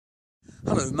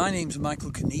Hello, my name's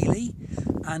Michael Conneely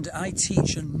and I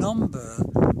teach a number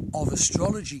of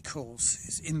astrology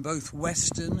courses in both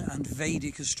Western and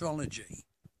Vedic astrology.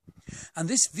 And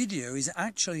this video is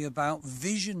actually about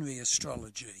visionary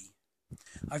astrology.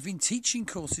 I've been teaching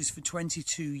courses for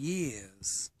 22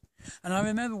 years. And I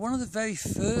remember one of the very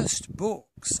first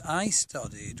books I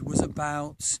studied was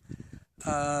about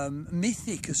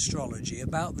mythic astrology,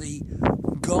 about the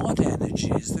god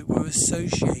energies that were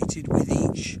associated with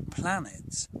each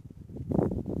planet.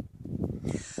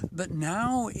 But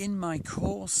now in my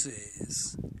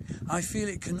courses, I feel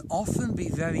it can often be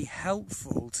very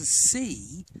helpful to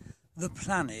see the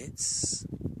planets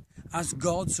as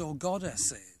gods or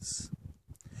goddesses.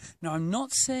 Now, I'm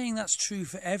not saying that's true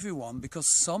for everyone, because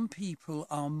some people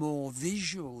are more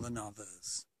visual than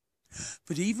others.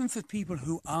 But even for people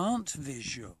who aren't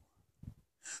visual,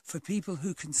 for people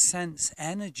who can sense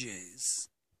energies,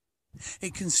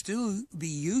 it can still be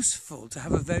useful to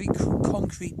have a very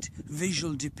concrete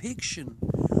visual depiction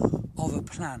of a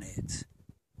planet,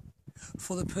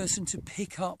 for the person to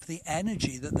pick up the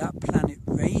energy that that planet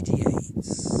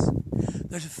radiates,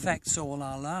 that affects all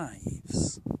our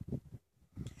lives.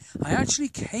 I actually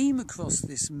came across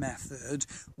this method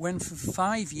when for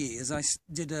 5 years I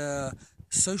did a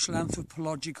social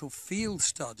anthropological field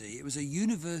study. It was a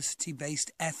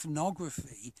university-based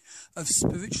ethnography of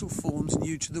spiritual forms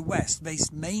new to the West,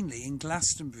 based mainly in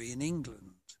Glastonbury in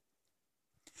England.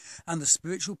 And the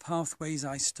spiritual pathways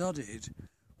I studied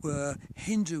were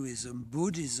Hinduism,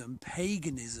 Buddhism,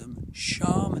 paganism,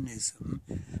 shamanism,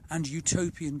 and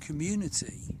utopian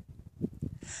community.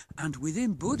 And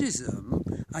within Buddhism,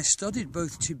 I studied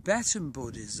both Tibetan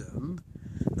Buddhism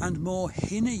and more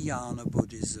Hinayana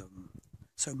Buddhism.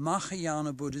 So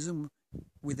Mahayana Buddhism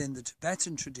within the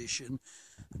Tibetan tradition,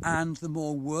 and the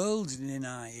more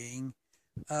world-denying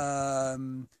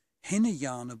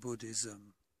Hinayana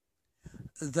Buddhism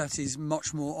that is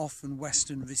much more often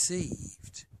Western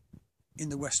received in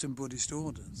the Western Buddhist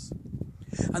orders.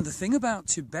 And the thing about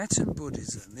Tibetan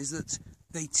Buddhism is that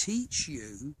they teach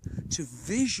you to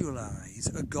visualize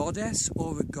a goddess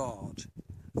or a god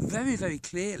very, very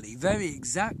clearly, very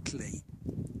exactly,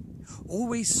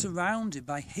 always surrounded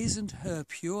by his and her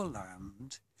Pure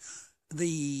Land.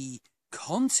 The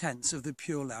contents of the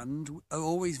Pure Land are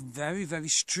always very, very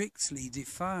strictly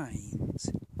defined.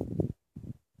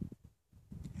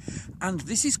 And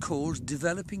this is called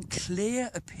developing clear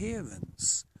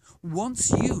appearance.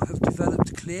 Once you have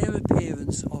developed clear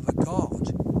appearance of a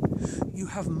god, you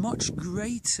have much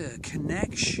greater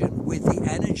connection with the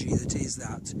energy that is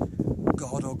that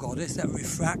god or goddess, that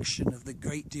refraction of the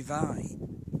great divine.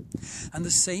 And the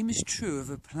same is true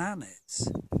of a planet.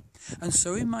 And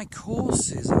so in my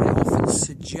courses, I often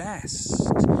suggest,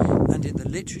 and in the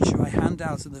literature I hand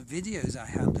out and the videos I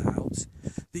hand out,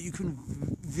 that you can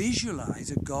visualize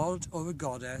a god or a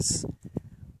goddess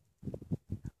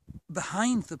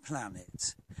behind the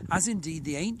planet, as indeed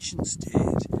the ancients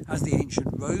did, as the ancient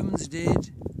Romans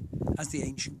did, as the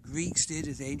ancient Greeks did,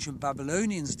 as the ancient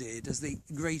Babylonians did, as the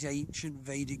great ancient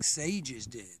Vedic sages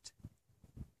did.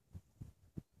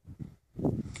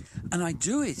 And I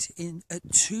do it at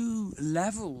two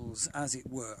levels, as it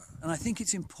were. And I think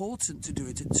it's important to do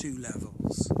it at two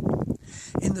levels.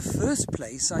 In the first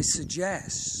place, I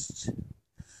suggest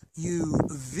you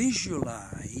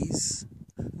visualize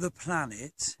the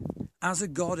planet as a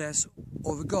goddess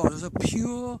or a god, as a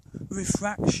pure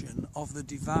refraction of the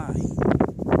divine.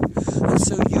 And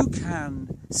so you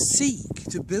can seek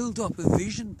to build up a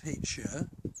vision picture,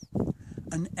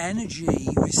 an energy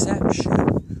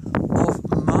reception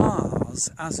of Mars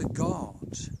as a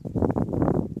god,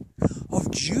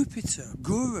 of Jupiter,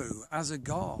 Guru, as a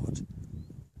god,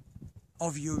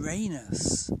 of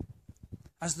Uranus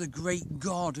as the great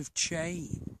god of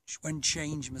change, when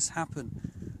change must happen,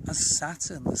 as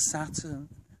Saturn,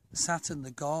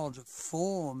 the god of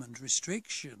form and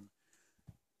restriction,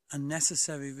 and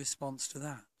necessary response to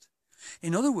that.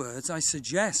 In other words, I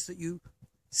suggest that you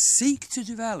seek to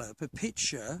develop a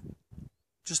picture,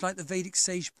 just like the Vedic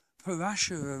sage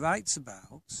Parashara writes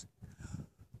about,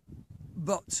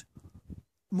 but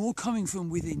more coming from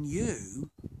within you,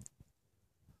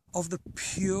 of the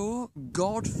pure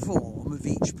God form of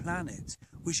each planet,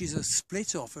 which is a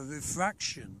split off, a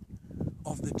refraction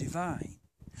of the divine.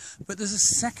 But there's a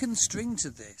second string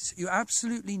to this. You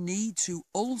absolutely need to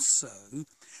also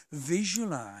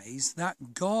visualize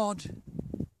that God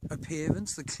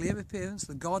appearance, the clear appearance,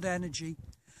 the God energy,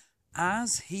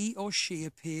 as he or she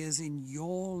appears in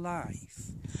your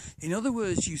life. In other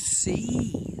words, you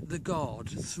see the God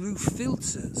through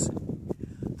filters.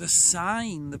 The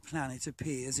sign the planet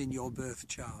appears in your birth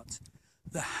chart,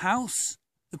 the house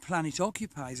the planet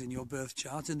occupies in your birth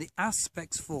chart and the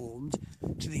aspects formed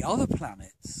to the other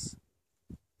planets.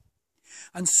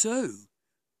 And so,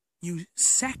 you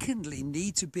secondly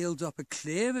need to build up a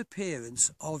clear appearance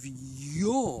of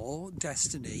your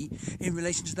destiny in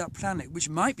relation to that planet, which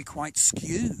might be quite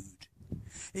skewed.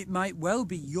 It might well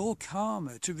be your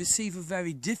karma to receive a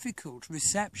very difficult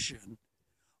reception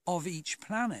of each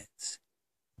planet,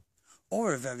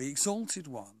 or a very exalted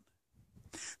one.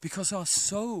 Because our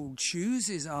soul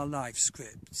chooses our life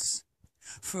scripts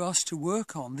for us to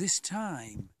work on this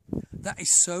time. That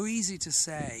is so easy to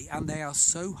say, and they are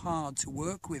so hard to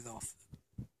work with often.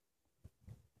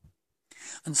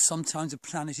 And sometimes a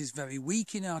planet is very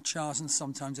weak in our chart, and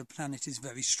sometimes a planet is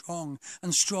very strong.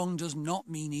 And strong does not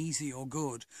mean easy or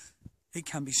good. It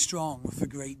can be strong for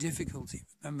great difficulty.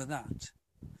 Remember that.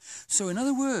 So in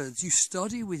other words, you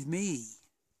study with me.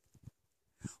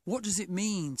 What does it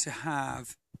mean to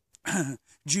have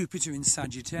Jupiter in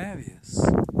Sagittarius?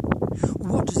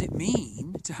 What does it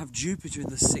mean to have Jupiter in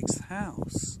the 6th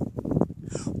house?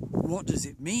 What does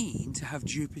it mean to have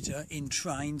Jupiter in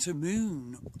trine to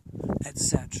Moon,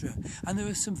 etc.? And there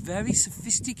are some very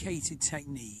sophisticated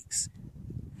techniques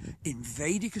in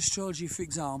Vedic astrology, for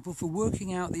example, for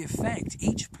working out the effect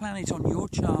each planet on your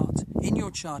chart, in your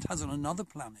chart, has on another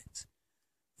planet.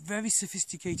 Very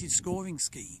sophisticated scoring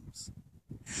schemes.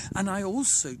 And I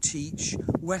also teach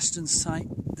Western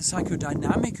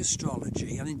psychodynamic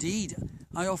astrology, and indeed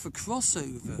I offer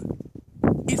crossover,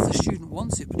 if the student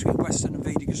wants it, between Western and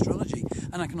Vedic astrology,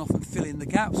 and I can often fill in the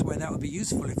gaps where that would be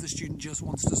useful if the student just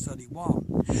wants to study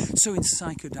one. So in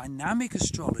psychodynamic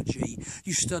astrology,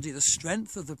 you study the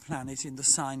strength of the planet in the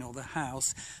sign or the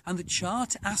house, and the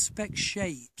chart aspect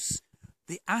shapes.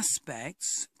 The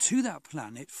aspects to that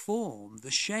planet form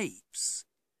the shapes.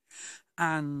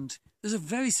 And there's a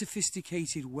very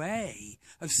sophisticated way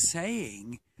of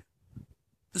saying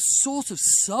the sort of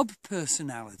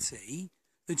sub-personality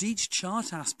that each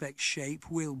chart aspect shape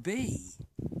will be.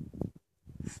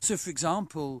 So, for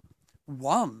example,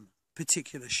 one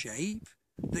particular shape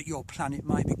that your planet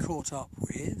might be caught up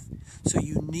with, so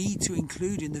you need to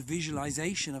include in the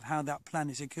visualization of how that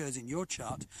planet occurs in your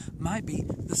chart, might be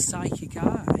the psychic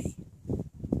eye.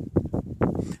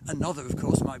 Another, of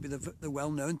course, might be the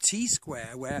well-known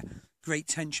T-square, where great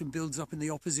tension builds up in the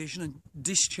opposition and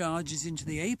discharges into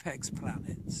the apex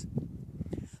planets.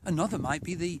 Another might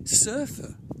be the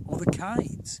surfer or the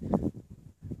kite.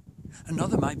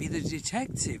 Another might be the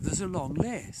detective. There's a long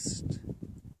list.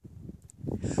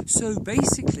 So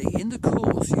basically, in the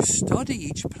course, you study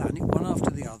each planet one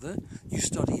after the other. You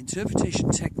study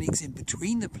interpretation techniques in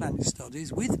between the planet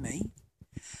studies with me.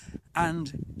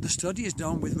 And the study is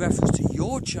done with reference to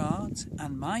your chart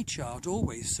and my chart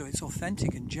always, so it's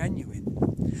authentic and genuine.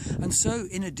 And so,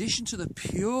 in addition to the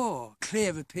pure,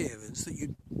 clear appearance that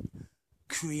you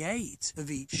create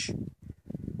of each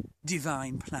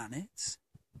divine planet,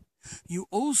 you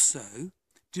also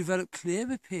develop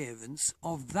clear appearance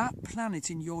of that planet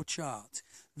in your chart.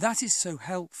 That is so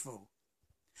helpful.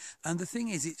 And the thing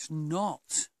is, it's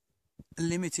not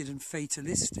limited and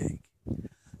fatalistic.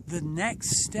 The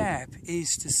next step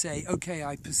is to say, okay,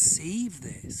 I perceive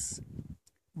this.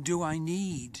 Do I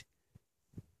need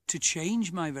to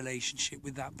change my relationship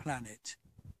with that planet?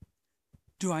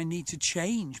 Do I need to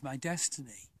change my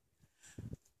destiny?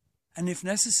 And if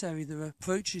necessary, there are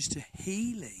approaches to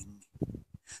healing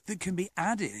that can be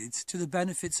added to the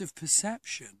benefits of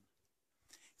perception.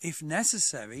 If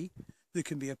necessary, there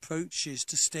can be approaches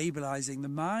to stabilizing the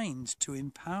mind, to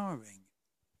empowering.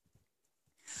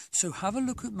 So have a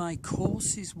look at my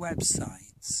courses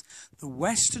websites. The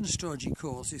Western Astrology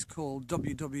course is called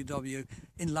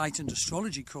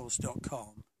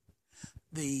www.enlightenedastrologycourse.com.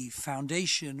 The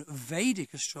Foundation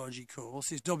Vedic Astrology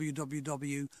course is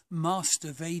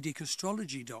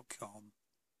www.mastervedicastrology.com.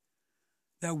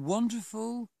 They're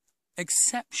wonderful,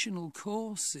 exceptional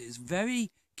courses,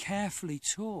 very carefully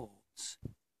taught.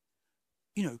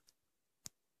 You know,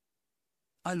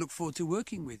 I look forward to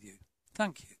working with you.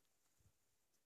 Thank you.